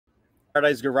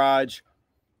Paradise Garage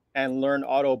and learn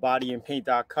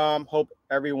autobodyandpaint.com. Hope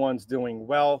everyone's doing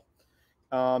well.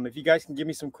 If you guys can give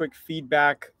me some quick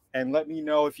feedback and let me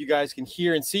know if you guys can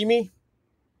hear and see me.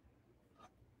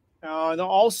 And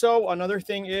also, another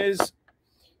thing is,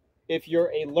 if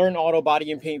you're a Learn Auto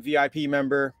Body and Paint VIP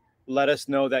member, let us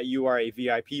know that you are a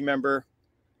VIP member.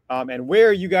 And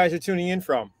where you guys are tuning in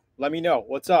from. Let me know.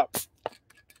 What's up?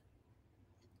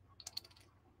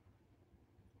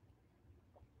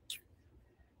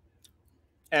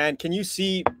 And can you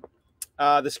see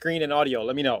the screen and audio?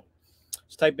 Let me know.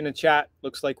 Just type in the chat.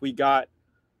 Looks like we got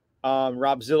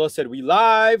Rob Zilla said we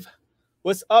live.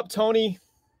 What's up, Tony?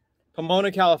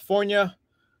 Pomona, California.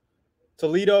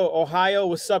 Toledo, Ohio.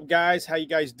 What's up, guys? How you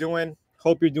guys doing?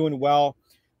 Hope you're doing well.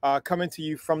 Coming to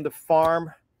you from the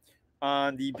farm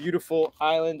on the beautiful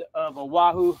island of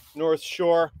Oahu, North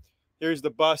Shore. Here's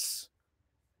the bus.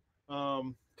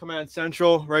 Command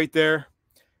Central right there.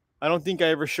 I don't think I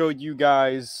ever showed you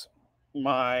guys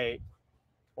my,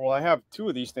 well, I have two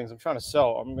of these things I'm trying to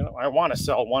sell. I want to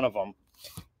sell one of them.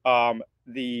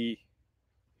 The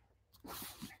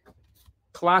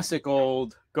classic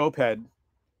old GoPed.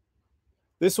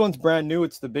 This one's brand new.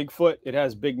 It's the Bigfoot. It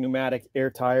has big pneumatic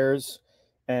air tires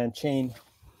and chain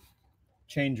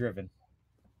driven.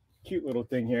 Cute little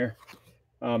thing here.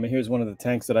 And here's one of the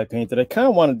tanks that I painted. I kind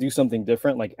of want to do something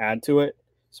different, like add to it,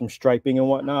 some striping and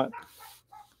whatnot.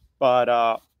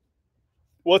 But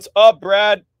what's up,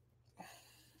 Brad?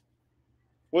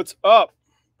 What's up?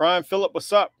 Brian Phillip,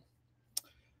 what's up?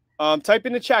 Type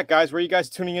in the chat, guys, where you guys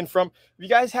tuning in from. If you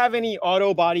guys have any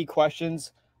auto body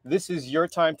questions, this is your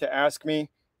time to ask me.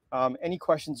 Any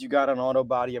questions you got on auto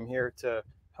body, I'm here to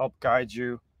help guide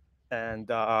you. And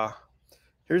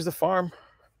here's the farm.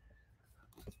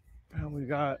 And we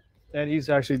got Eddie's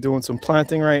actually doing some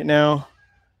planting right now.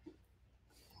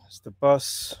 It's the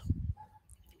bus.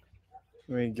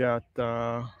 We got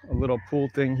a little pool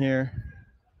thing here.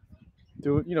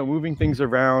 Moving things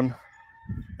around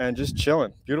and just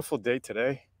chilling. Beautiful day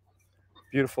today.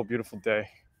 Beautiful, beautiful day.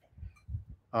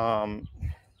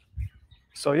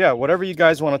 So yeah, whatever you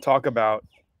guys want to talk about.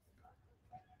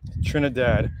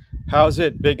 Trinidad. How's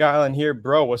it? Big Island here,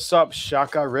 bro. What's up?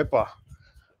 Shaka Ripa.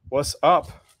 What's up?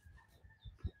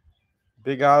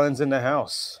 Big Island's in the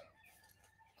house.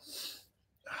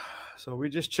 So we're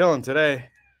just chilling today,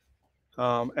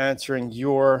 answering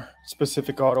your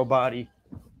specific auto body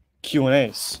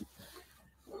Q&As.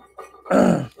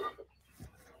 All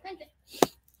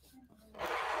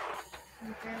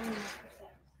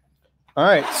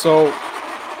right, so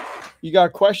you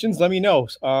got questions? Let me know.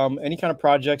 Any kind of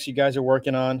projects you guys are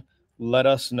working on, let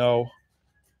us know.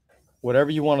 Whatever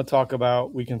you want to talk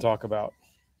about, we can talk about.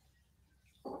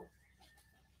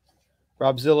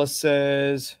 Robzilla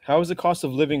says, how is the cost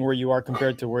of living where you are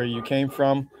compared to where you came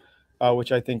from,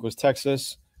 which I think was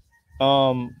Texas?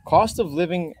 Cost of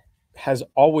living has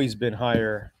always been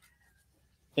higher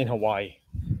in Hawaii.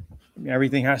 I mean,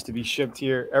 everything has to be shipped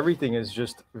here. Everything is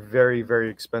just very, very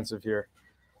expensive here.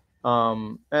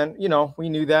 And, we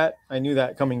knew that. I knew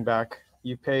that coming back.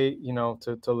 You pay,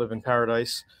 to live in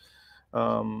paradise.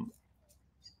 And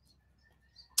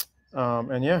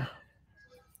yeah.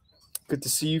 Good to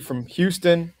see you from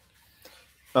Houston.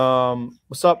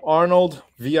 What's up, Arnold?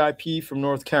 VIP from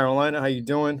North Carolina. How you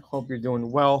doing? Hope you're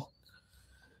doing well.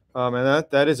 And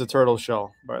that is a turtle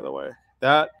shell, by the way.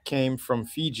 That came from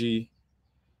Fiji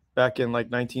back in like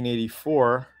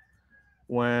 1984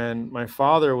 when my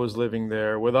father was living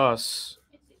there with us.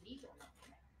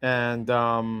 And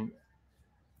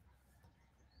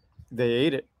they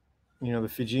ate it. The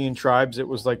Fijian tribes, it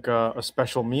was like a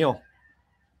special meal.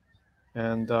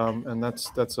 And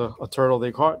that's a turtle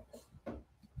they caught.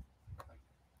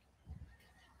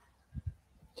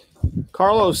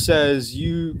 Carlos says,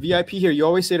 you VIP here, you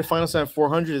always say the final sign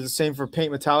 400 is the same for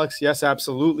paint metallics. Yes,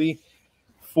 absolutely.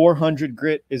 400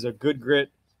 grit is a good grit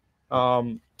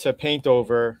to paint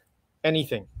over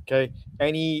anything, okay?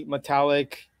 Any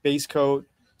metallic, base coat,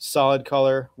 solid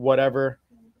color, whatever.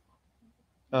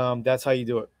 That's how you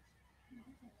do it.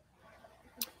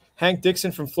 Hank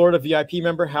Dixon from Florida, VIP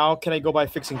member. How can I go by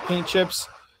fixing paint chips?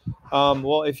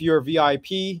 Well, if you're a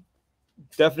VIP,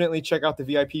 definitely check out the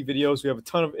VIP videos. We have a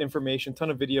ton of information,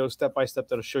 ton of videos, step-by-step,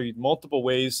 that'll show you multiple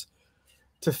ways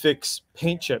to fix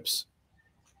paint chips.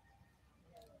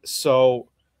 So,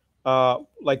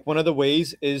 like one of the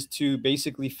ways is to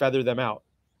basically feather them out.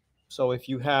 So if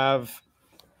you have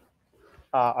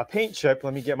a paint chip,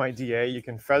 let me get my DA. You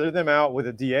can feather them out with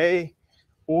a DA,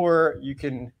 or you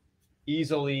can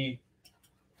easily,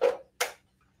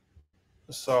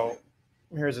 so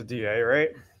here's a DA, right?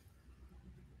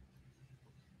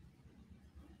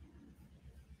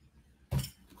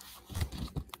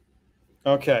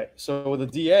 Okay, so with a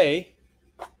DA,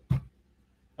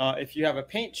 if you have a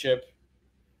paint chip,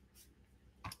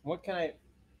 how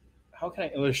can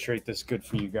I illustrate this good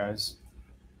for you guys?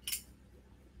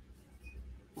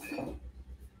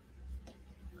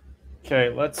 Okay,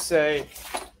 let's say,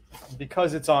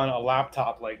 because it's on a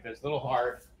laptop like this, a little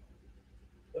hard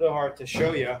to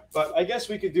show you, but I guess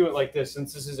we could do it like this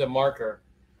since this is a marker.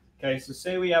 Okay, so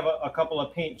say we have a couple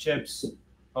of paint chips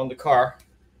on the car.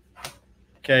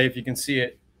 Okay, if you can see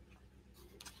it.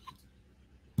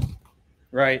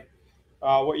 Right.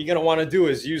 What you're going to want to do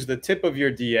is use the tip of your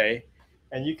DA,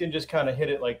 and you can just kind of hit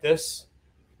it like this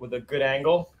with a good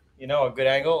angle, a good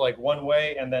angle, like one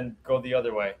way and then go the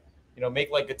other way.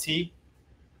 Make like a T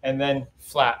and then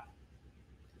flat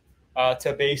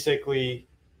to basically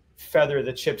feather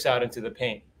the chips out into the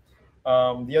paint.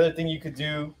 The other thing you could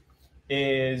do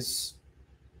is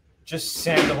just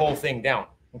sand the whole thing down.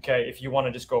 Okay, if you want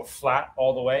to just go flat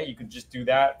all the way, you could just do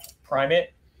that, prime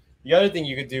it. The other thing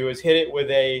you could do is hit it with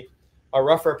a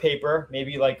rougher paper,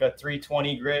 maybe like a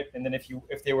 320 grit, and then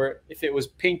if it was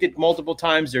painted multiple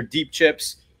times, they're deep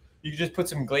chips, you could just put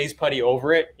some glaze putty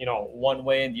over it, one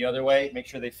way and the other way, make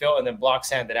sure they fill, and then block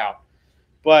sand it out.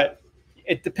 But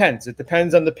it depends. It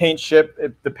depends on the paint chip.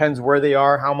 It depends where they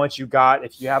are, how much you got.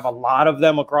 If you have a lot of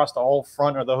them across the whole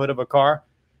front or the hood of a car,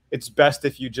 it's best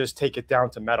if you just take it down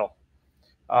to metal,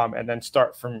 and then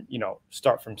start from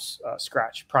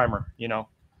scratch, primer.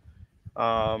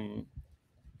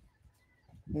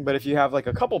 But if you have like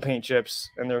a couple paint chips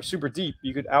and they're super deep,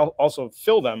 you could also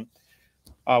fill them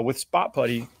with spot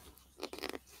putty.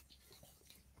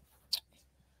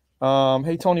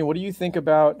 Hey, Tony, what do you think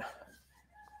about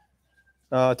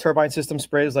turbine system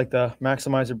sprays like the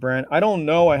Maximizer brand? I don't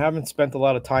know. I haven't spent a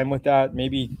lot of time with that.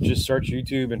 Maybe just search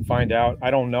YouTube and find out.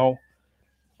 I don't know.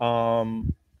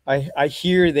 I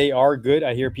hear they are good.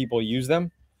 I hear people use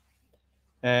them.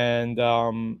 And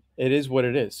it is what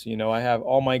it is. I have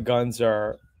all my guns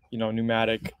are,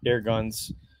 pneumatic air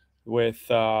guns with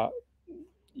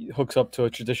hooks up to a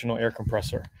traditional air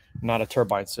compressor, not a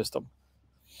turbine system.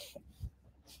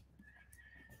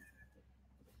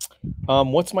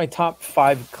 What's my top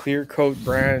 5 clear coat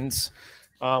brands?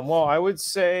 Well, I would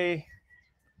say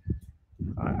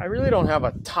I really don't have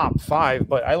a top 5,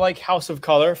 but I like House of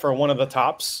Color for one of the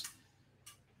tops.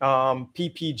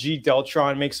 PPG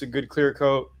Deltron makes a good clear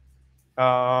coat.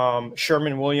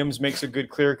 Sherman-Williams makes a good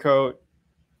clear coat.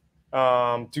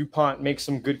 DuPont makes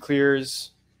some good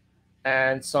clears.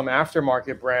 And some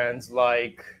aftermarket brands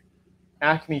like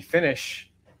Acme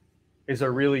Finish is a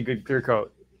really good clear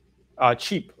coat.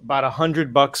 Cheap, about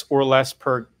 $100 or less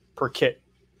per kit.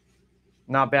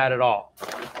 Not bad at all.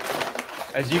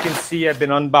 As you can see, I've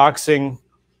been unboxing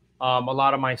a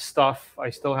lot of my stuff. I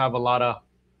still have a lot of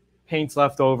paints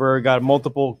left over. Got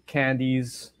multiple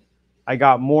candies. I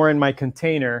got more in my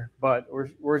container, but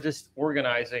we're just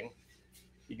organizing.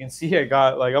 You can see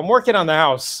I'm working on the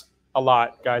house a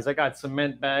lot, guys. I got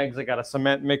cement bags. I got a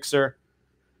cement mixer.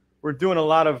 We're doing a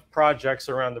lot of projects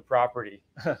around the property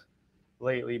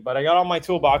lately, but I got all my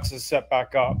toolboxes set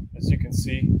back up, as you can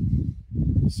see.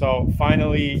 So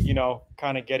finally,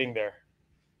 kind of getting there.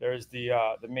 There's the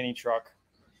mini truck.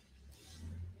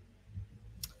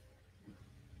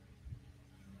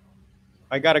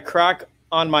 I got a crack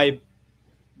on my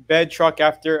bed truck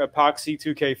after epoxy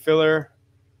 2K filler.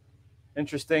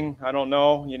 Interesting. I don't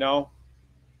know,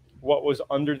 what was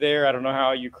under there. I don't know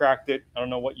how you cracked it. I don't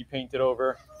know what you painted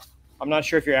over. I'm not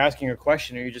sure if you're asking a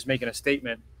question or you're just making a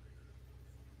statement.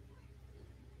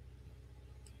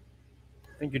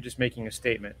 I think you're just making a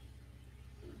statement.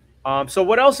 So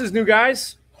what else is new,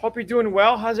 guys? Hope you're doing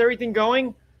well. How's everything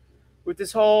going with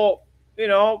this whole,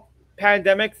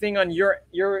 pandemic thing on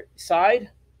your side?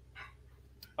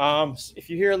 If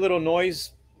you hear a little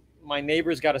noise, my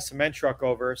neighbor's got a cement truck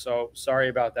over, so sorry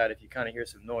about that if you kind of hear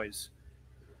some noise.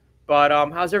 But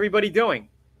how's everybody doing?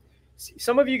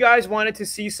 Some of you guys wanted to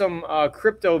see some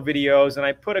crypto videos, and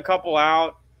I put a couple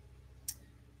out,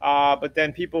 but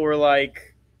then people were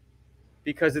like,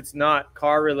 because it's not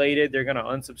car related, they're going to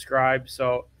unsubscribe.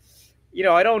 So,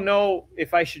 I don't know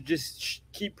if I should just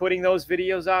keep putting those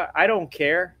videos out. I don't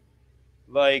care.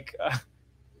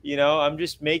 I'm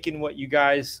just making what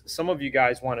some of you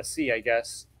guys want to see, I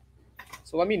guess.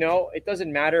 So let me know. It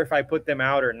doesn't matter if I put them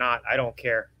out or not. I don't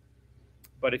care.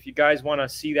 But if you guys want to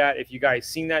see that, if you guys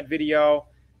seen that video,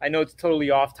 I know it's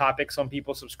totally off topic. Some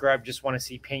people subscribe, just want to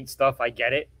see paint stuff. I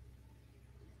get it.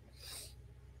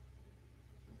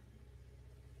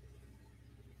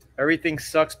 Everything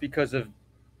sucks because of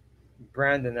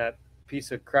Brandon, that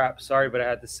piece of crap. Sorry, but I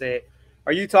had to say it.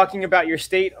 Are you talking about your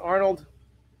state, Arnold?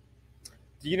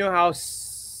 Do you know how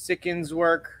sickens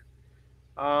work?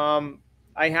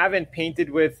 I haven't painted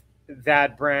with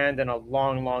that brand in a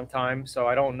long, long time, so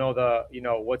I don't know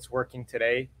what's working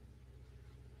today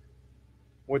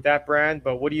with that brand.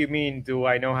 But what do you mean? Do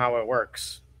I know how it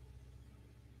works?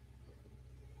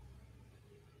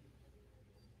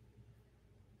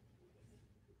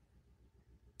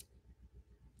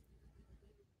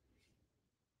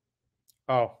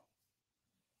 Oh,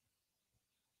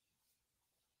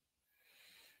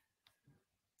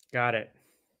 got it.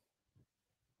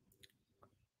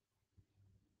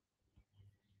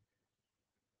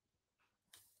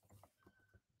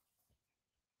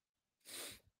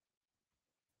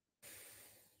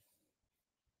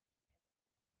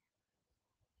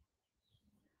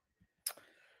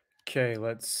 Okay,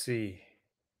 let's see.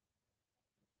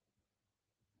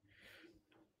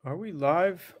 Are we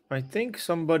live? I think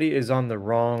somebody is on the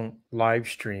wrong live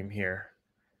stream here.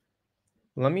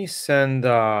 Let me send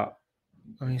let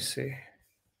me see.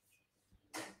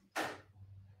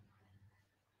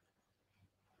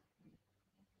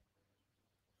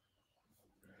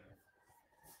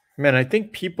 Man, I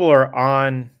think people are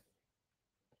on.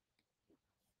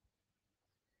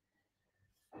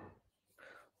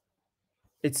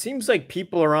 It seems like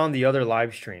people are on the other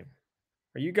live stream.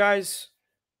 Are you guys?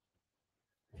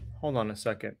 Hold on a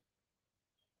second.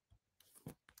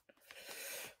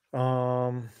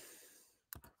 Um,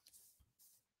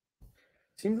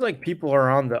 Seems like people are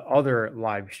on the other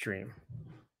live stream.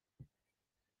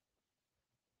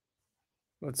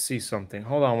 Let's see something.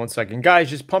 Hold on one second.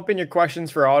 Guys, just pump in your questions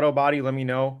for Autobody. Let me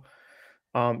know.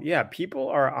 Yeah, people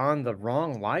are on the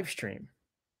wrong live stream.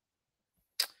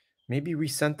 Maybe we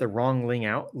sent the wrong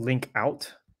link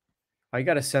out. I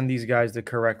gotta send these guys the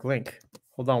correct link.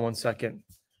 Hold on one second.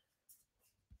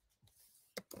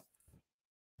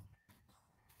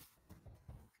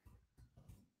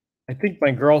 I think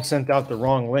my girl sent out the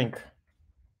wrong link.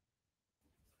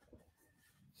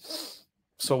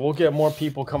 So we'll get more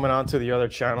people coming onto the other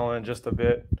channel in just a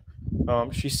bit.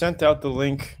 She sent out the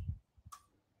link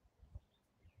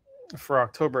for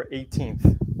October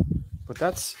 18th, but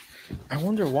I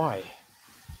wonder why.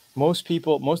 Most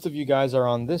of you guys are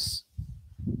on this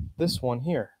one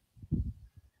here.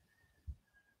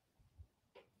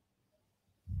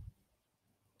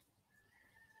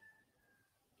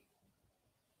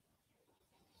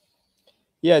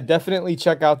 Yeah, definitely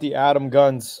check out the Atom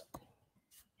guns.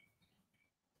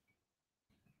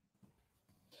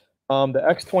 The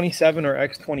X27 or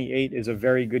X28 is a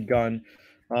very good gun.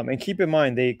 And keep in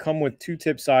mind, they come with two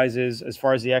tip sizes as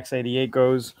far as the X88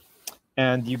 goes.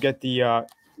 And you get the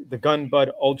Gun Bud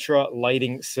Ultra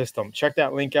lighting system. Check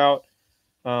that link out.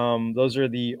 Those are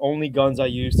the only guns I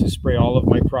use to spray all of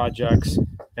my projects.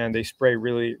 And they spray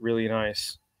really, really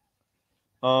nice.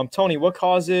 Tony, what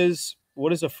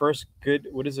is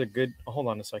a good, hold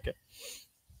on a second.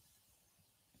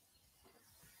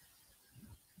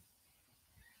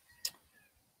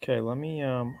 Okay, let me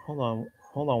hold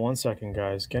on one second,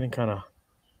 guys. Getting kind of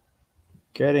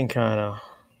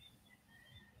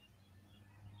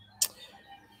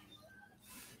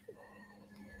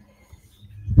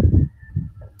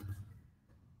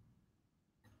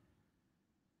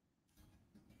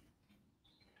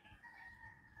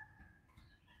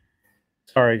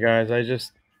sorry, guys.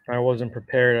 I wasn't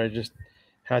prepared. I just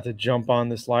had to jump on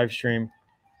this live stream.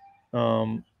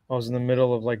 I was in the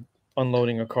middle of like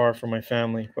unloading a car for my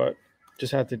family, but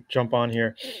just had to jump on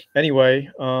here. Anyway,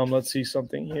 let's see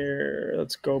something here.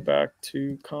 Let's go back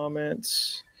to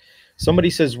comments. Somebody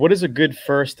says, what is a good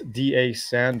first DA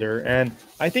sander? And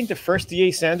I think the first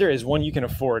DA sander is one you can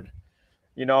afford.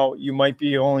 You know, you might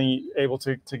be only able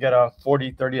to get a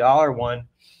 $40, $30 one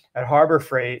at Harbor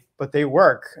Freight, but they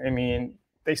work. I mean,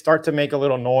 they start to make a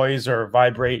little noise or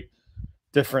vibrate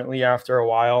differently after a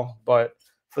while, but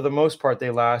for the most part,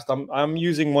 they last. I'm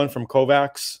using one from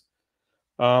Kovacs.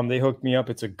 They hooked me up.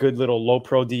 It's a good little low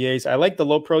pro DAs. I like the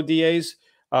low pro DAs,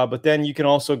 but then you can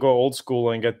also go old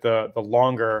school and get the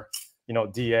longer,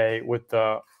 DA with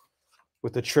the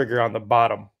trigger on the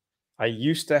bottom. I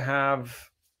used to have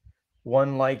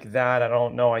one like that. I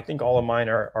don't know. I think all of mine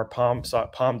are palm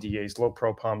DAs, low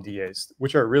pro palm DAs,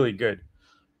 which are really good.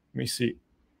 Let me see.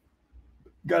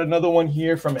 Got another one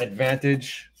here from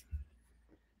Advantage.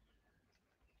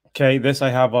 Okay, this I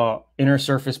have a inner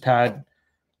surface pad,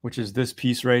 which is this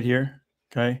piece right here.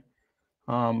 Okay,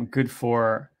 good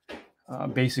for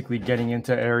basically getting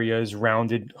into areas,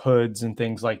 rounded hoods and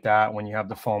things like that. When you have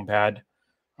the foam pad,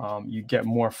 you get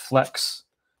more flex,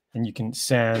 and you can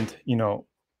sand,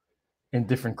 in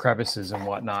different crevices and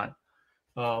whatnot.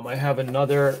 I have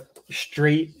another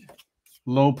straight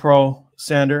low pro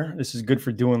sander. This is good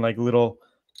for doing like little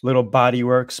body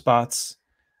work spots.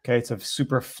 Okay, it's a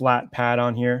super flat pad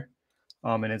on here,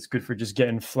 and it's good for just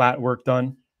getting flat work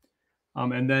done.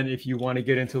 And then if you want to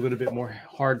get into a little bit more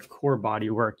hardcore body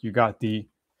work, you got the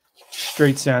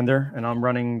straight sander, and I'm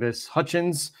running this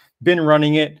Hutchins. Been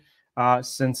running it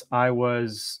since I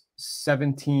was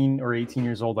 17 or 18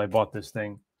 years old. I bought this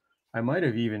thing. I might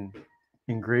have even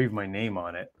engraved my name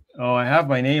on it. Oh, I have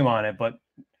my name on it, but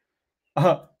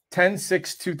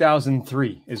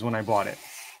 10/6/2003 is when I bought it.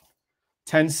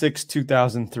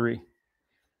 10/6/2003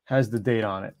 has the date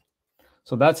on it.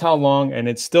 So that's how long, and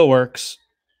it still works.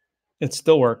 It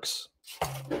still works.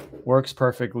 Works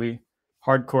perfectly.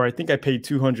 Hardcore. I think I paid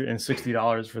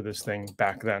 $260 for this thing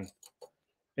back then.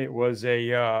 It was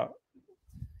a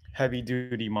heavy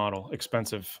duty model,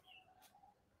 expensive.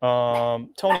 Tony,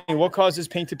 what causes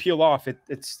paint to peel off?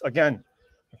 It's again,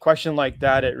 a question like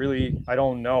that. It really, I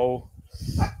don't know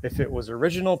if it was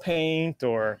original paint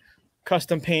or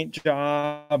custom paint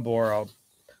job or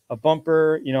a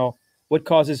bumper. You know, what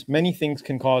causes, many things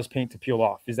can cause paint to peel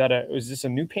off. Is this a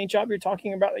new paint job you're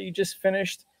talking about that you just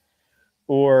finished?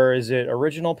 Or is it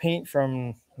original paint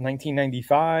from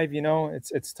 1995? You know,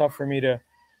 it's tough for me to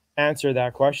answer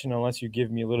that question unless you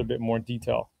give me a little bit more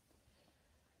detail.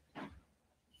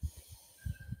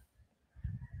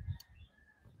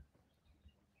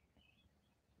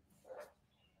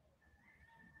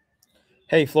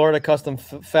 Hey, Florida Custom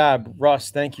Fab,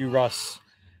 Russ. Thank you, Russ.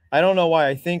 I don't know why.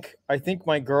 I think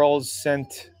my girls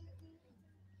sent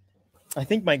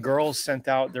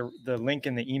out the link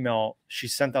in the email. She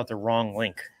sent out the wrong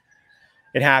link.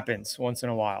 It happens once in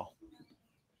a while.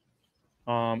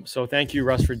 So thank you,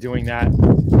 Russ, for doing that.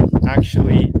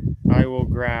 Actually, I will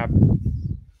grab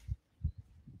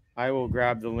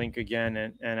the link again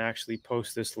and actually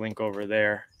post this link over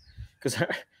there, because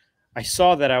I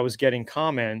saw that I was getting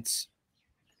comments.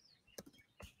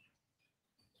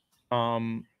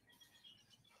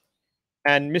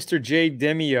 And Mr. J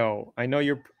Demio, I know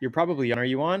you're probably on. Are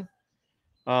you on?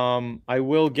 I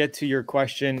will get to your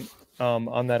question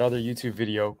on that other YouTube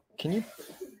video. Can you,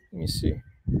 let me see.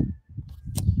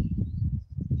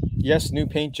 Yes, new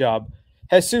paint job.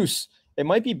 Jesus, it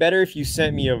might be better if you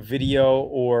sent me a video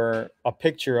or a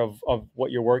picture of what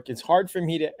your work. It's hard for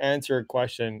me to answer a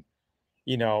question,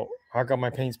 you know, how come my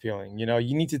paint's peeling? You know,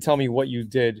 you need to tell me what you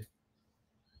did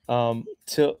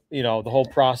to, you know, the whole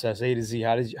process, A to Z.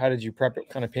 How did you prep it? What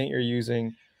kind of paint you're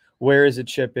using? Where is it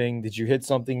chipping? Did you hit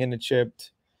something and it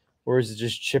chipped? Or is it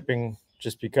just chipping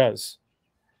just because?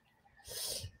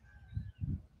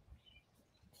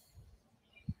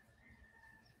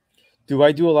 Do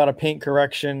I do a lot of paint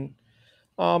correction?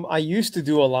 I used to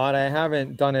do a lot. I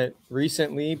haven't done it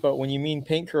recently, but when you mean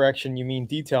paint correction, you mean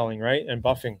detailing, right? And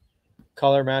buffing,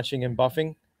 color matching and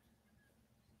buffing.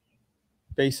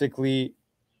 Basically,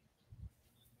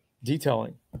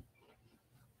 detailing.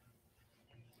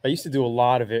 I used to do a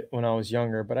lot of it when I was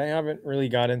younger, but I haven't really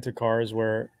got into cars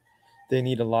where they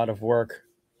need a lot of work.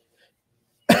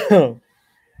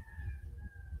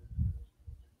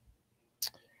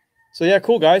 So yeah,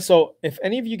 cool, guys. So if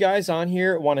any of you guys on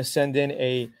here want to send in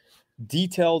a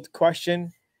detailed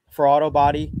question for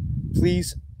Autobody,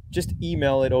 please just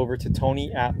email it over to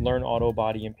Tony at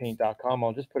learnautobodyandpaint.com.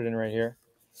 I'll just put it in right here.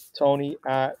 Tony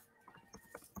at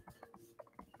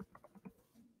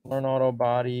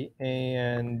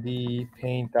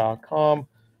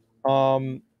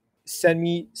learnautobodyandpaint.com. Send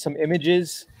me some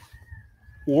images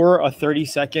or a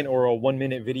 30-second or a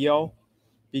 1-minute video,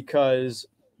 because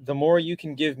the more you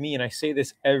can give me, and I say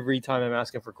this every time I'm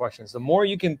asking for questions, the more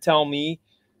you can tell me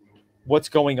what's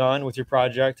going on with your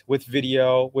project, with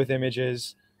video, with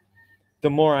images, the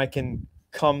more I can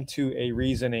come to a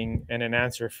reasoning and an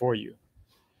answer for you.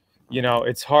 You know,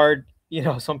 it's hard. You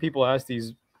know, some people ask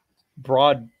these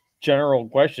broad general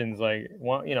questions like,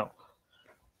 well, you know,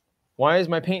 why is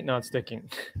my paint not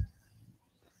sticking?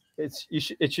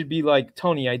 It should be like,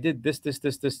 Tony, I did this,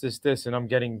 and I'm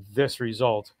getting this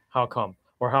result. How come?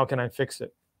 Or how can I fix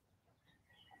it?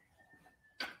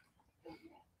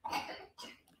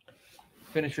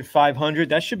 Finish with 500.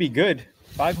 That should be good.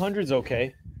 500 is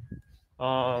okay.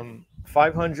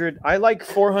 500. I like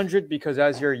 400 because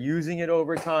as you're using it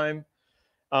over time,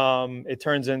 it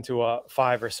turns into a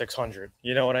 500 or 600.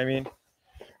 You know what I mean?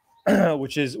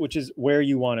 which is where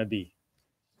you want to be.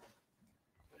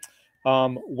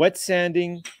 Wet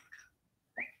sanding.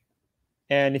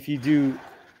 And if you do,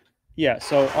 yeah,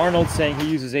 so Arnold's saying he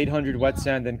uses 800 wet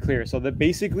sand and clear. So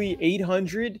basically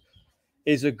 800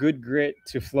 is a good grit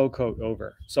to flow coat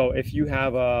over. So if you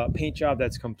have a paint job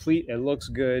that's complete, it looks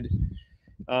good,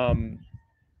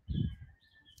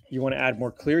 you want to add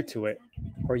more clear to it,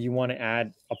 or you want to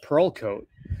add a pearl coat,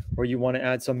 or you want to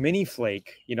add some mini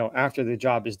flake, you know, after the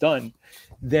job is done,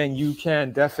 then you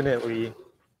can definitely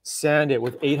sand it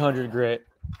with 800 grit,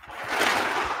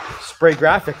 spray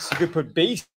graphics. You could put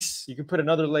base, you could put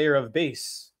another layer of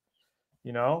base,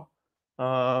 you know.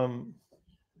 And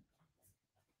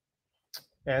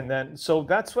then, so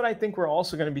that's what I think we're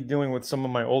also going to be doing with some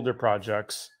of my older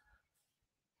projects.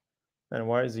 And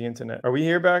why is the internet? Are we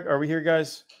here back? Are we here,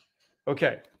 guys?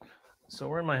 Okay. So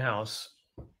we're in my house.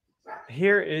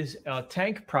 Here is a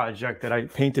tank project that I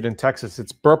painted in Texas.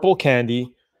 It's purple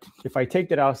candy. If I take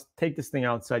this thing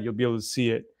outside, you'll be able to see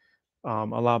it a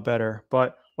lot better.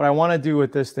 But what I want to do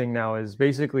with this thing now is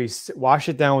basically wash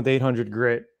it down with 800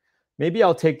 grit. Maybe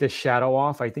I'll take the shadow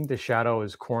off. I think the shadow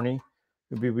is corny.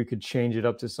 Maybe we could change it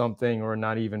up to something or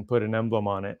not even put an emblem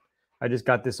on it. I just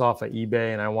got this off of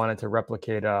eBay and I wanted to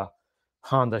replicate a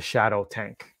Honda Shadow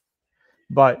tank.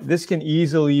 But this can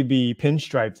easily be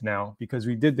pinstriped now because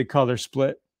we did the color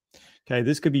split. Okay,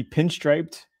 this could be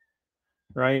pinstriped,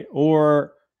 right?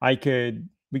 Or we could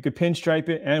pinstripe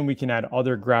it and we can add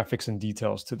other graphics and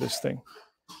details to this thing.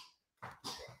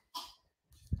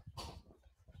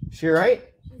 She all right?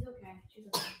 She's okay. She's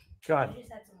okay. God. She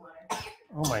just had some water.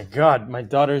 Oh my God, my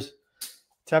daughter's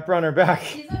tap her on her back.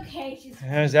 She's okay. She's okay.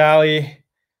 There's Allie.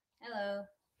 Hello.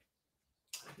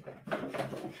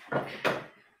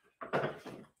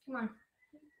 Come on.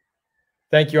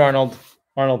 Thank you, Arnold.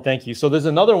 Arnold, thank you. So there's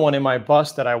another one in my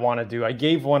bus that I want to do. I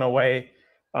gave one away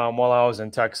while I was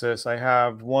in Texas. I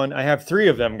have 3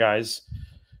 of them, guys.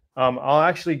 I'll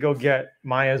actually go get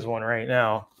Maya's one right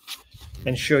now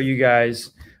and show you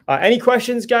guys. Any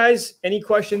questions, guys? Any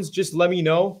questions? Just let me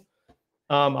know.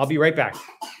 I'll be right back.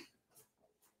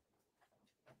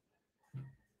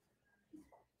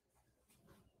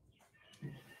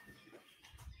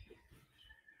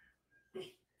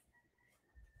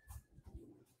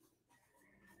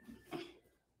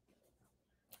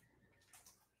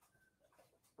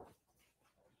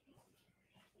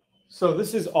 So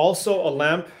this is also a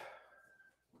lamp.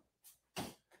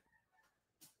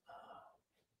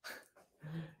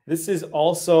 This is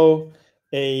also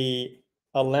a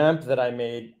lamp that I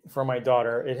made for my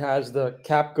daughter. It has the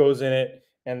cap goes in it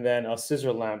and then a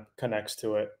scissor lamp connects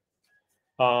to it.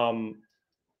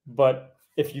 But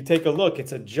if you take a look,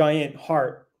 it's a giant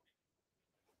heart.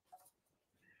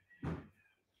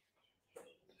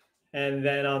 And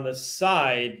then on the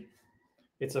side,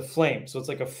 it's a flame. So it's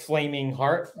like a flaming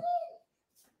heart,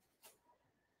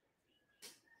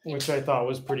 which I thought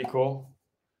was pretty cool.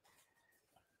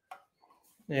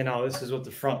 You know, this is what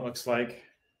the front looks like.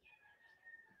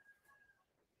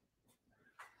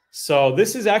 So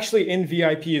this is actually in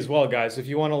VIP as well, guys. If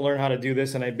you want to learn how to do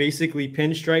this, and I basically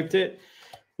pinstriped it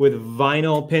with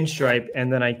vinyl pinstripe,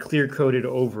 and then I clear coated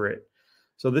over it.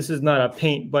 So this is not a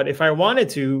paint, but if I wanted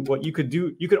to, what you could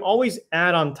do, you could always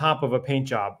add on top of a paint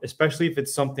job, especially if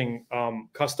it's something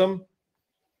custom.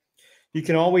 You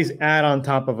can always add on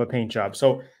top of a paint job.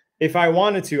 So if I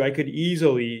wanted to, I could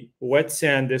easily wet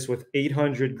sand this with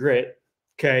 800 grit.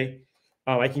 Okay,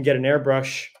 I can get an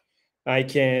airbrush. I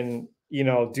can, you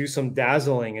know, do some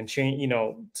dazzling and change, you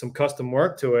know, some custom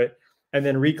work to it, and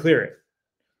then re-clear it.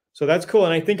 So that's cool,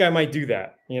 and I think I might do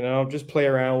that. You know, just play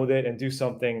around with it and do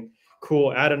something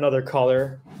cool. Add another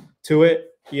color to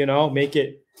it. You know, make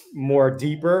it more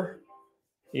deeper.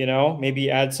 You know, maybe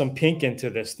add some pink into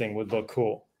this thing would look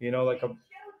cool. You know, like a.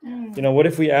 You know, what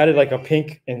if we added like a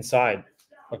pink inside?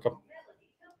 Like a,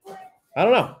 I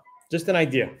don't know, just an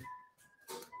idea.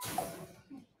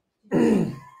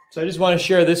 So I just want to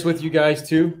share this with you guys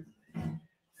too.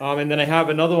 And then I have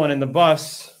another one in the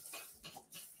bus.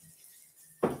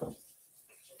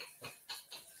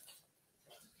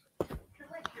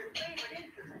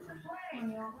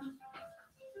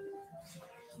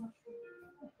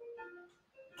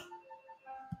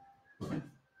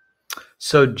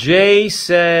 So Jay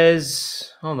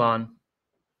says, hold on.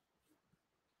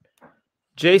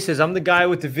 Jay says, I'm the guy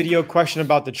with the video question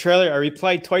about the trailer. I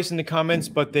replied twice in the comments,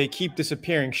 but they keep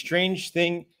disappearing. Strange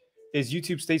thing is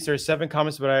YouTube states there are 7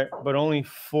 comments, but only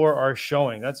 4 are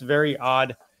showing. That's very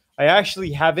odd. I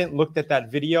actually haven't looked at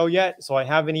that video yet, so I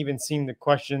haven't even seen the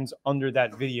questions under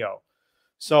that video.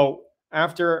 So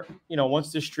after, you know,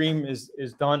 once the stream is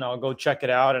done, I'll go check it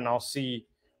out and I'll see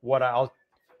what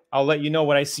I'll let you know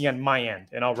what I see on my end,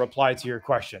 and I'll reply to your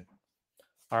question.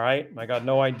 All right. I got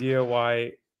no idea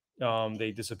why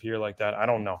they disappear like that. I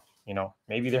don't know. You know,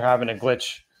 maybe they're having a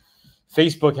glitch.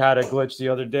 Facebook had a glitch the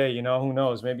other day. You know, who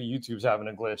knows? Maybe YouTube's having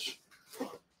a glitch.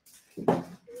 What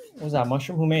was that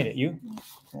mushroom? Who made it? You?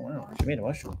 Oh, wow. You made a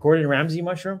mushroom. Gordon Ramsay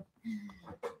mushroom?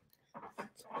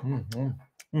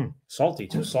 Salty.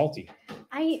 Too salty.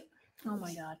 Oh,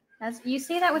 my God. You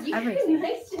say that with everything.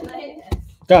 Nice to like this.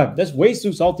 God, that's way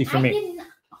too salty for I me. didn't.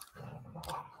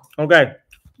 Okay.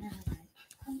 Never mind.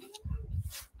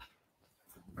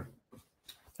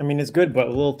 I mean, it's good, but a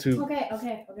little too. Okay.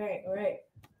 All right.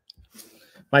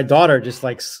 My daughter just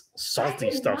likes salty I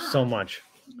did stuff not. so much.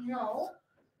 No.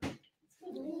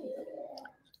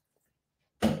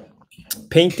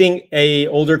 Painting a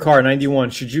older car, 91.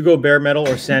 Should you go bare metal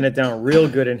or sand it down real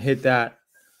good and hit that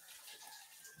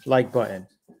like button?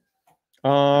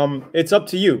 It's up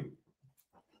to you.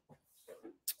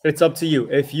 It's up to you.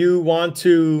 If you want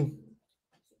to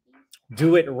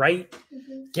do it right,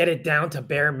 get it down to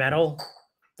bare metal,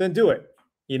 then do it.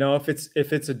 You know, if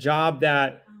it's a job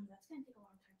that That's gonna take a long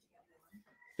time to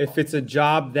get one. if it's a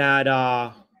job that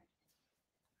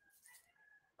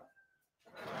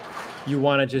you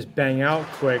want to just bang out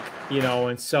quick, you know,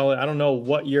 and sell it. I don't know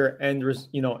what your end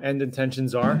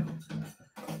intentions are,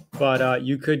 but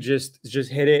you could just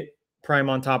hit it, prime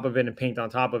on top of it, and paint on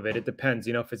top of it. It depends.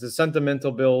 You know, if it's a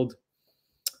sentimental build,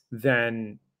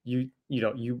 then you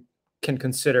can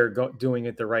consider doing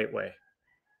it the right way.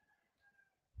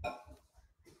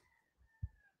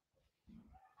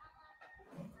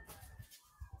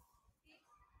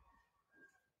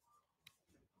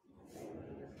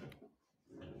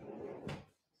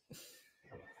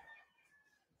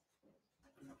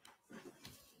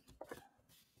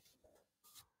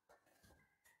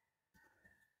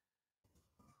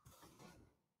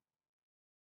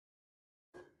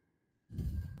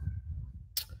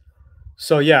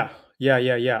 So yeah.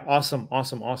 Awesome.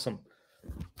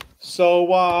 So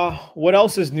what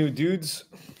else is new, dudes?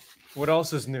 What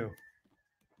else is new?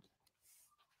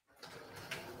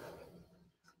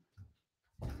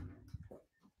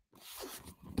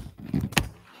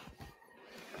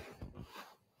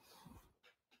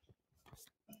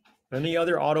 Any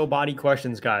other auto body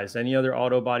questions, guys? Any other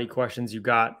auto body questions you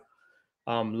got?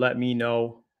 Let me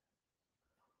know.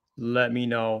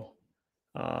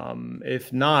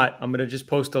 If not, I'm gonna just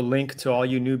post a link to all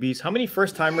you newbies. How many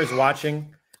first timers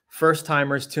watching? First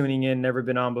timers tuning in, never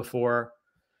been on before.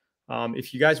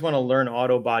 If you guys want to learn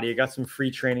auto body, I got some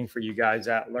free training for you guys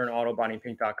at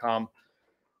learnautobodypaint.com.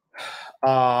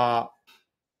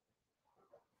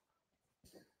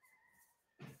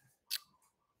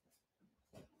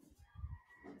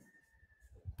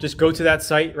 Just go to that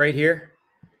site right here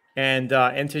and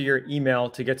enter your email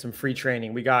to get some free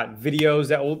training. We got videos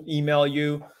that will email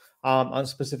you on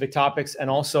specific topics, and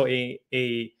also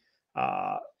a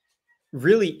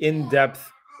really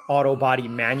in-depth auto body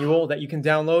manual that you can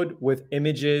download with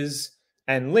images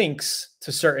and links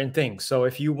to certain things. So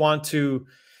if you want to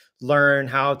learn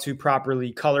how to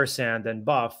properly color sand and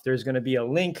buff, there's going to be a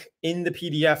link in the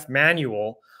PDF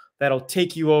manual that'll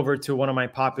take you over to one of my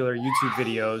popular YouTube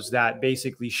videos that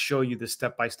basically show you the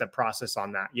step-by-step process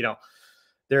on that. You know,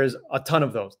 there's a ton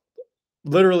of those,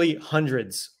 literally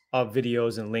hundreds of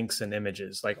videos and links and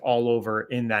images, like all over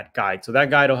in that guide. So that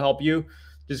guide will help you.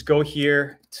 Just go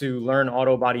here to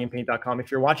learnautobodyandpaint.com.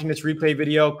 If you're watching this replay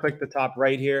video, click the top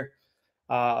right here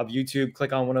of YouTube,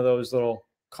 click on one of those little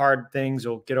card things.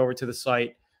 You'll get over to the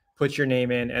site, put your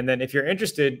name in. And then if you're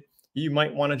interested, you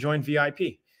might want to join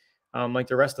VIP like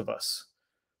the rest of us.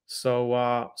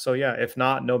 So yeah, if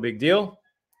not, no big deal.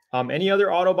 Any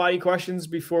other auto body questions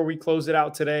before we close it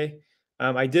out today?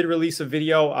 I did release a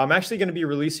video. I'm actually going to be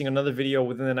releasing another video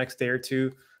within the next day or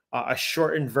two, a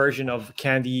shortened version of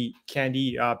candy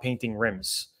painting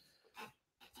rims.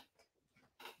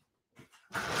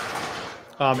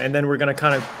 And then we're going to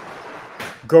kind of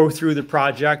go through the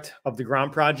project of the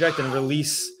ground project and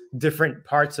release different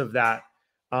parts of that.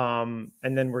 And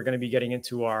then we're going to be getting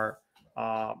into our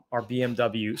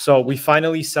BMW. So we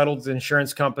finally settled the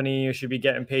insurance company. You should be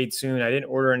getting paid soon. I didn't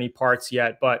order any parts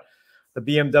yet, but the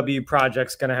BMW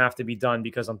project's going to have to be done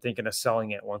because I'm thinking of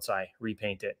selling it once I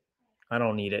repaint it. I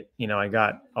don't need it. You know, I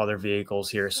got other vehicles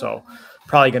here. So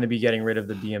probably going to be getting rid of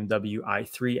the BMW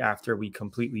i3 after we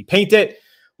completely paint it,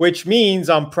 which means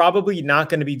I'm probably not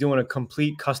going to be doing a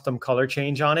complete custom color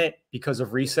change on it because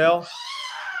of resale.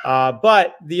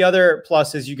 But the other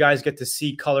plus is you guys get to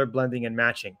see color blending and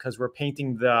matching because we're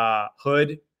painting the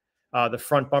hood, the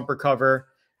front bumper cover,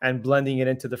 and blending it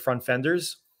into the front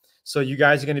fenders. So you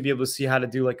guys are going to be able to see how to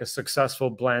do like a successful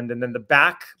blend. And then the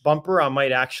back bumper, I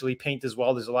might actually paint as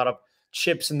well. There's a lot of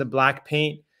chips in the black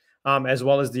paint as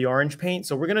well as the orange paint.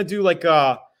 So we're going to do like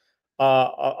a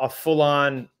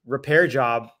full-on repair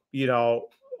job, you know,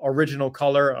 original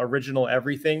color, original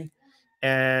everything.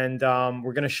 And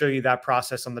we're going to show you that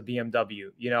process on the BMW.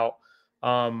 You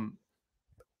know,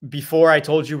 before I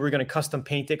told you we're going to custom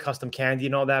paint it, custom candy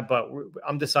and all that, but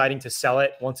I'm deciding to sell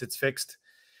it once it's fixed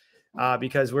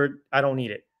because I don't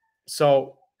need it.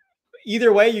 So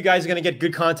either way, you guys are going to get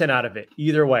good content out of it.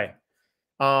 Either way.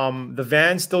 The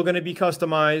van's still going to be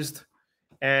customized,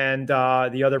 and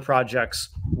the other projects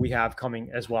we have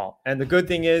coming as well. And the good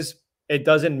thing is it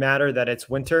doesn't matter that it's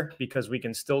winter because we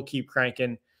can still keep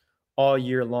cranking all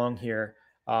year long here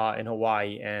in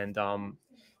Hawaii. And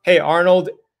hey, Arnold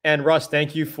and Russ,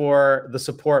 thank you for the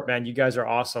support, man. You guys are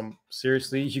awesome.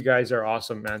 Seriously, you guys are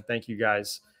awesome, man. Thank you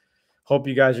guys. Hope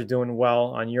you guys are doing well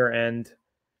on your end.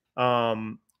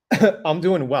 I'm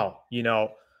doing well, you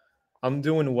know, I'm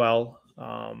doing well.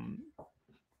 I'm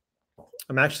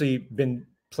actually been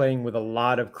playing with a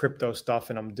lot of crypto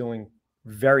stuff, and I'm doing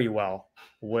very well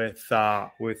with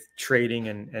trading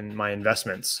and my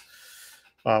investments,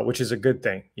 which is a good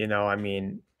thing. You know, I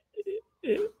mean,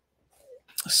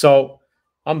 so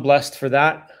I'm blessed for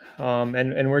that.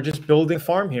 And we're just building a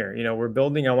farm here. You know, we're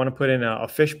building. I want to put in a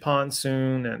fish pond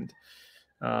soon, and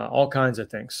all kinds of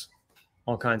things.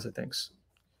 All kinds of things.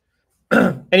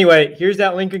 Anyway, here's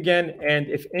that link again. And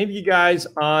if any of you guys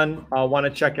on want to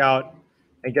check out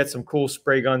and get some cool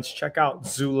spray guns, check out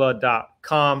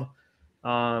Zoola.com,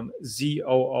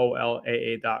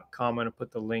 ZOOLAA.com. I'm going to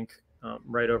put the link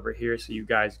right over here so you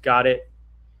guys got it.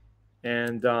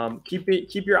 And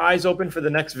keep your eyes open for the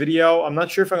next video. I'm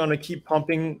not sure if I'm going to keep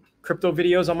pumping crypto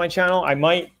videos on my channel. I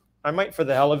might for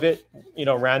the hell of it, you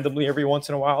know, randomly every once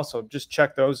in a while. So just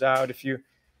check those out if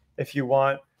you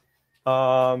want.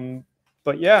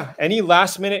 But yeah, any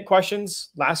last minute questions?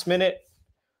 Last minute,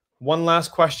 one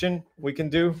last question we can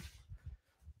do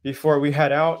before we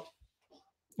head out.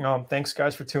 Thanks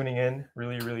guys for tuning in.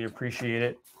 Really, really appreciate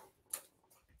it.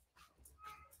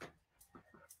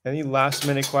 Any last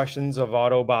minute questions of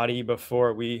Autobody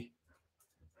before we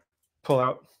pull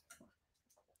out?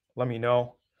 Let me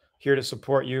know. Here to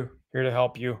support you, here to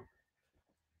help you.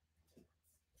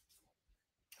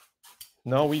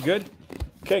 No, we good?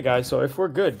 Okay, guys. So if we're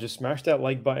good, just smash that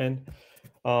like button.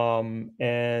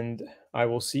 And I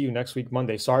will see you next week,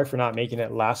 Monday. Sorry for not making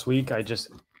it last week. I just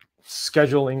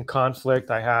scheduling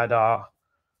conflict. I had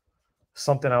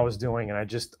something I was doing,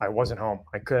 and I wasn't home.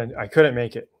 I couldn't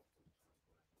make it.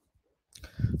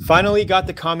 Finally got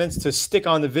the comments to stick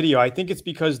on the video. I think it's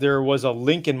because there was a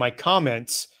link in my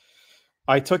comments.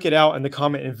 I took it out and the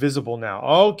comment invisible now.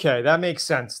 Okay, that makes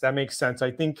sense. That makes sense. I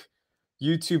think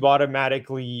YouTube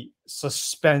automatically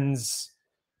suspends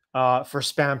for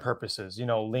spam purposes, you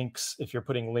know, links, if you're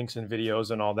putting links in videos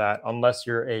and all that, unless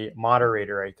you're a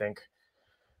moderator, I think.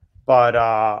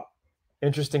 But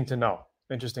interesting to know.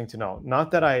 Interesting to know.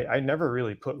 Not that I never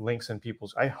really put links in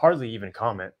people's, I hardly even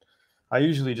comment. I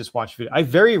usually just watch video. I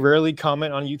very rarely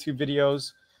comment on YouTube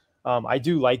videos. I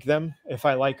do like them if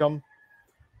I like them.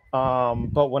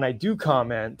 But when I do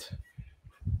comment,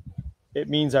 it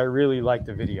means I really like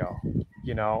the video,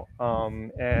 you know.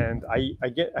 And I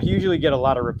usually get a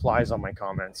lot of replies on my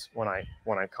comments when I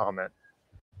comment.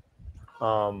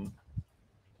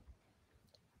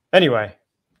 Anyway,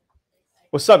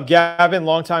 what's up, Gavin?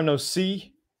 Long time no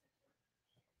see.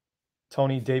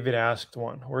 Tony, David asked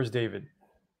one. Where's David?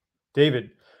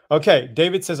 David. Okay,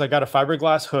 David says I got a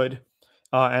fiberglass hood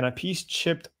and a piece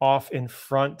chipped off in the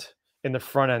front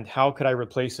end. How could I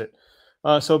replace it?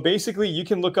 So basically, you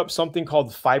can look up something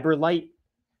called Fiberlight.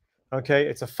 Okay,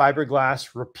 it's a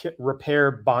fiberglass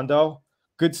repair bondo.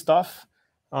 Good stuff.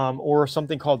 Or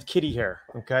something called kitty hair.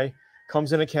 Okay,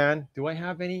 comes in a can. Do I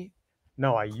have any?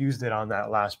 No, I used it on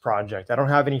that last project. I don't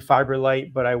have any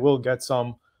Fiberlight, but I will get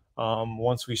some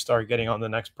once we start getting on the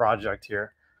next project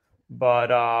here.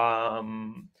 But I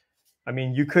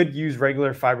mean, you could use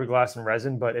regular fiberglass and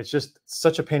resin, but it's just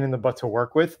such a pain in the butt to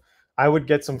work with. I would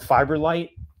get some Fiberlight.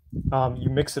 You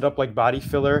mix it up like body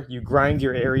filler. You grind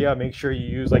your area. Make sure you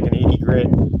use like an 80 grit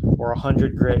or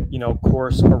 100 grit, you know,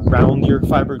 course around your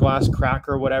fiberglass crack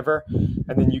or whatever.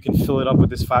 And then you can fill it up with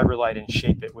this Fiberlight and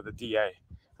shape it with a DA.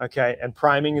 Okay. And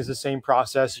priming is the same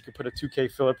process. You could put a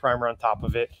 2K filler primer on top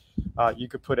of it. You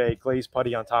could put a glazed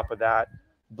putty on top of that.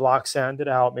 Block sand it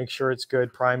out, make sure it's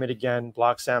good, prime it again,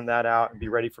 block sand that out, and be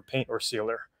ready for paint or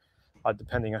sealer,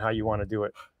 depending on how you want to do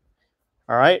it.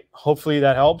 All right, hopefully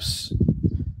that helps.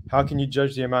 How can you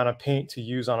judge the amount of paint to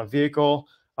use on a vehicle?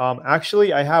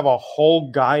 Actually, I have a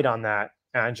whole guide on that,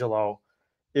 Angelo.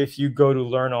 If you go to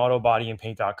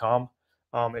learnautobodyandpaint.com,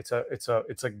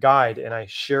 it's a guide, and I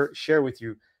share with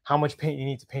you how much paint you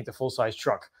need to paint a full-size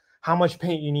truck, how much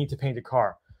paint you need to paint a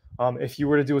car. If you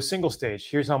were to do a single stage,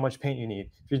 here's how much paint you need.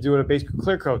 If you're doing a basic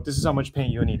clear coat, this is how much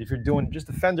paint you need. If you're doing just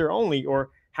a fender only or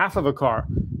half of a car,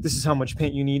 this is how much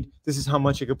paint you need. This is how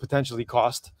much it could potentially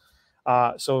cost.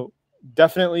 So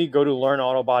definitely go to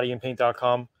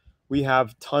learnautobodyandpaint.com. We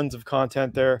have tons of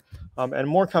content there, and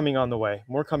more coming on the way.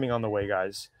 More coming on the way,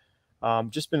 guys.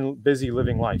 just been busy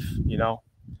living life, you know.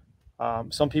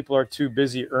 Some people are too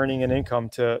busy earning an income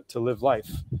to live life,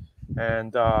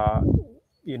 and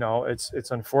you know,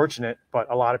 it's unfortunate,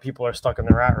 but a lot of people are stuck in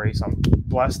the rat race. I'm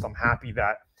blessed. I'm happy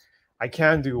that I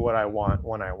can do what I want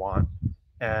when I want,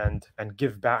 and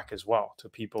give back as well to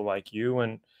people like you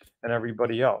and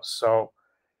everybody else. So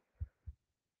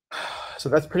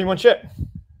that's pretty much it.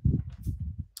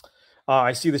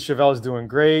 I see the Chevelle is doing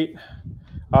great.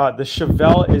 The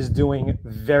Chevelle is doing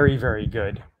very, very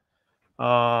good.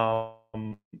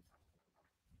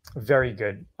 Very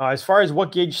good. As far as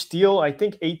what gauge steel, I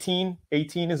think 18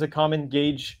 is a common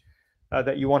gauge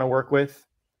that you want to work with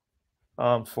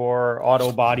for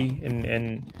auto body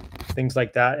and things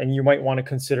like that. And you might want to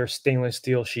consider stainless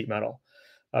steel sheet metal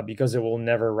because it will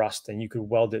never rust and you could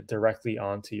weld it directly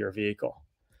onto your vehicle.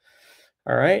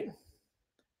 All right.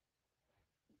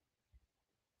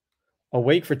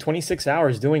 Awake for 26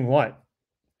 hours doing what?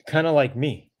 Kind of like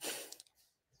me.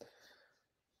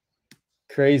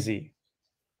 Crazy.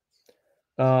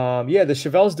 Yeah, the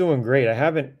Chevelle's doing great. I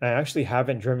actually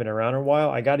haven't driven around in a while.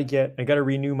 I got to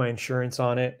renew my insurance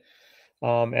on it.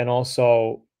 And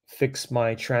also fix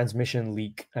my transmission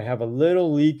leak. I have a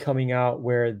little leak coming out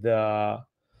where the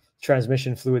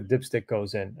transmission fluid dipstick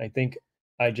goes in. I think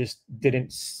I just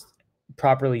didn't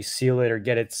properly seal it or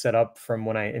get it set up from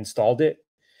when I installed it.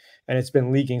 And it's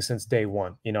been leaking since day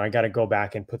one. You know, I got to go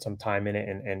back and put some time in it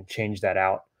and change that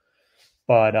out.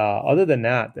 But other than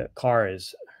that, the car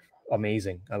is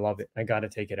amazing. I love it. I got to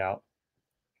take it out.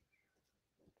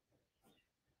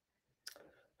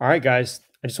 All right, guys.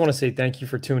 I just want to say thank you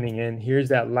for tuning in. Here's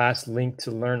that last link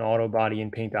to learn Autobody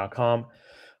and paint.com.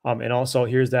 And also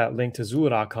here's that link to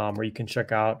Zula.com where you can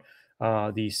check out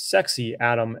the sexy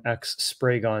Atom X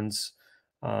spray guns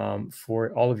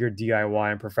for all of your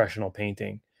DIY and professional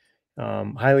painting.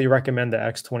 Highly recommend the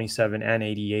X27 and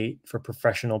 88 for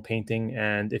professional painting.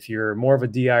 And if you're more of a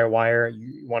DIYer,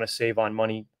 you want to save on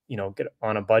money, you know, get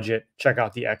on a budget, check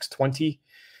out the X20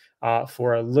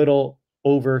 for a little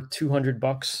over $200,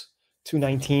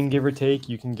 $219 give or take.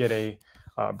 You can get a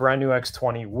brand new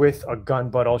X20 with a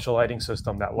gun butt ultra lighting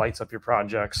system that lights up your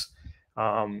projects,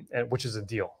 and which is a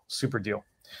deal, super deal.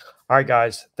 All right,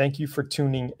 guys, thank you for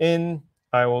tuning in.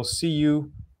 I will see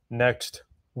you next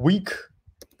week.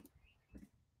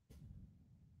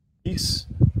 Peace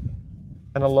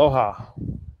and aloha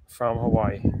from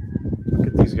Hawaii. Look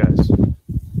at these guys.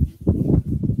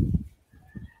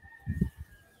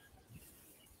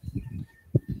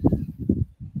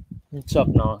 What's up,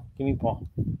 Noah? Give me a paw.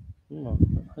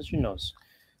 How's your nose?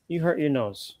 You hurt your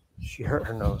nose. She hurt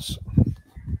her nose.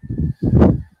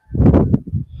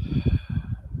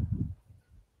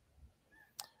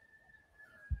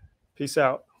 Peace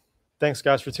out. Thanks,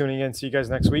 guys, for tuning in. See you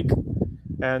guys next week.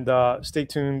 And stay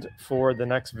tuned for the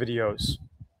next videos.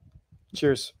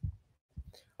 Cheers.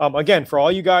 Again, for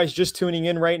all you guys just tuning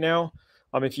in right now,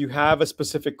 if you have a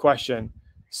specific question,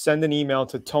 send an email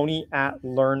to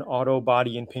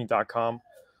Tony@learnautobodyandpaint.com.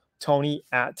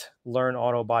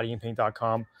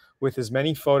 Tony@learnautobodyandpaint.com with as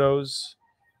many photos,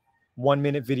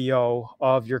 1-minute video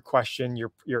of your question,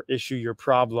 your issue, your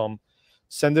problem.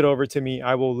 Send it over to me.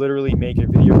 I will literally make a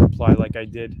video reply like I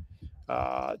did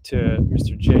to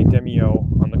Mr. J. Demio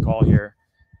on the call here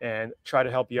and try to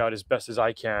help you out as best as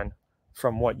I can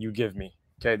from what you give me.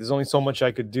 Okay, there's only so much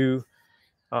I could do,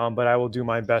 but I will do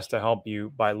my best to help you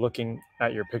by looking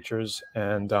at your pictures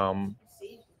and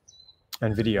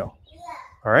video.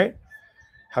 All right,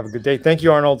 have a good day. Thank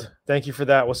you, Arnold. Thank you for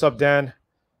that. What's up, Dan?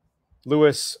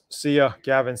 Lewis, see ya.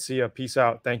 Gavin, see ya. Peace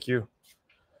out. Thank you.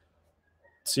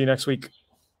 See you next week.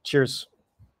 Cheers.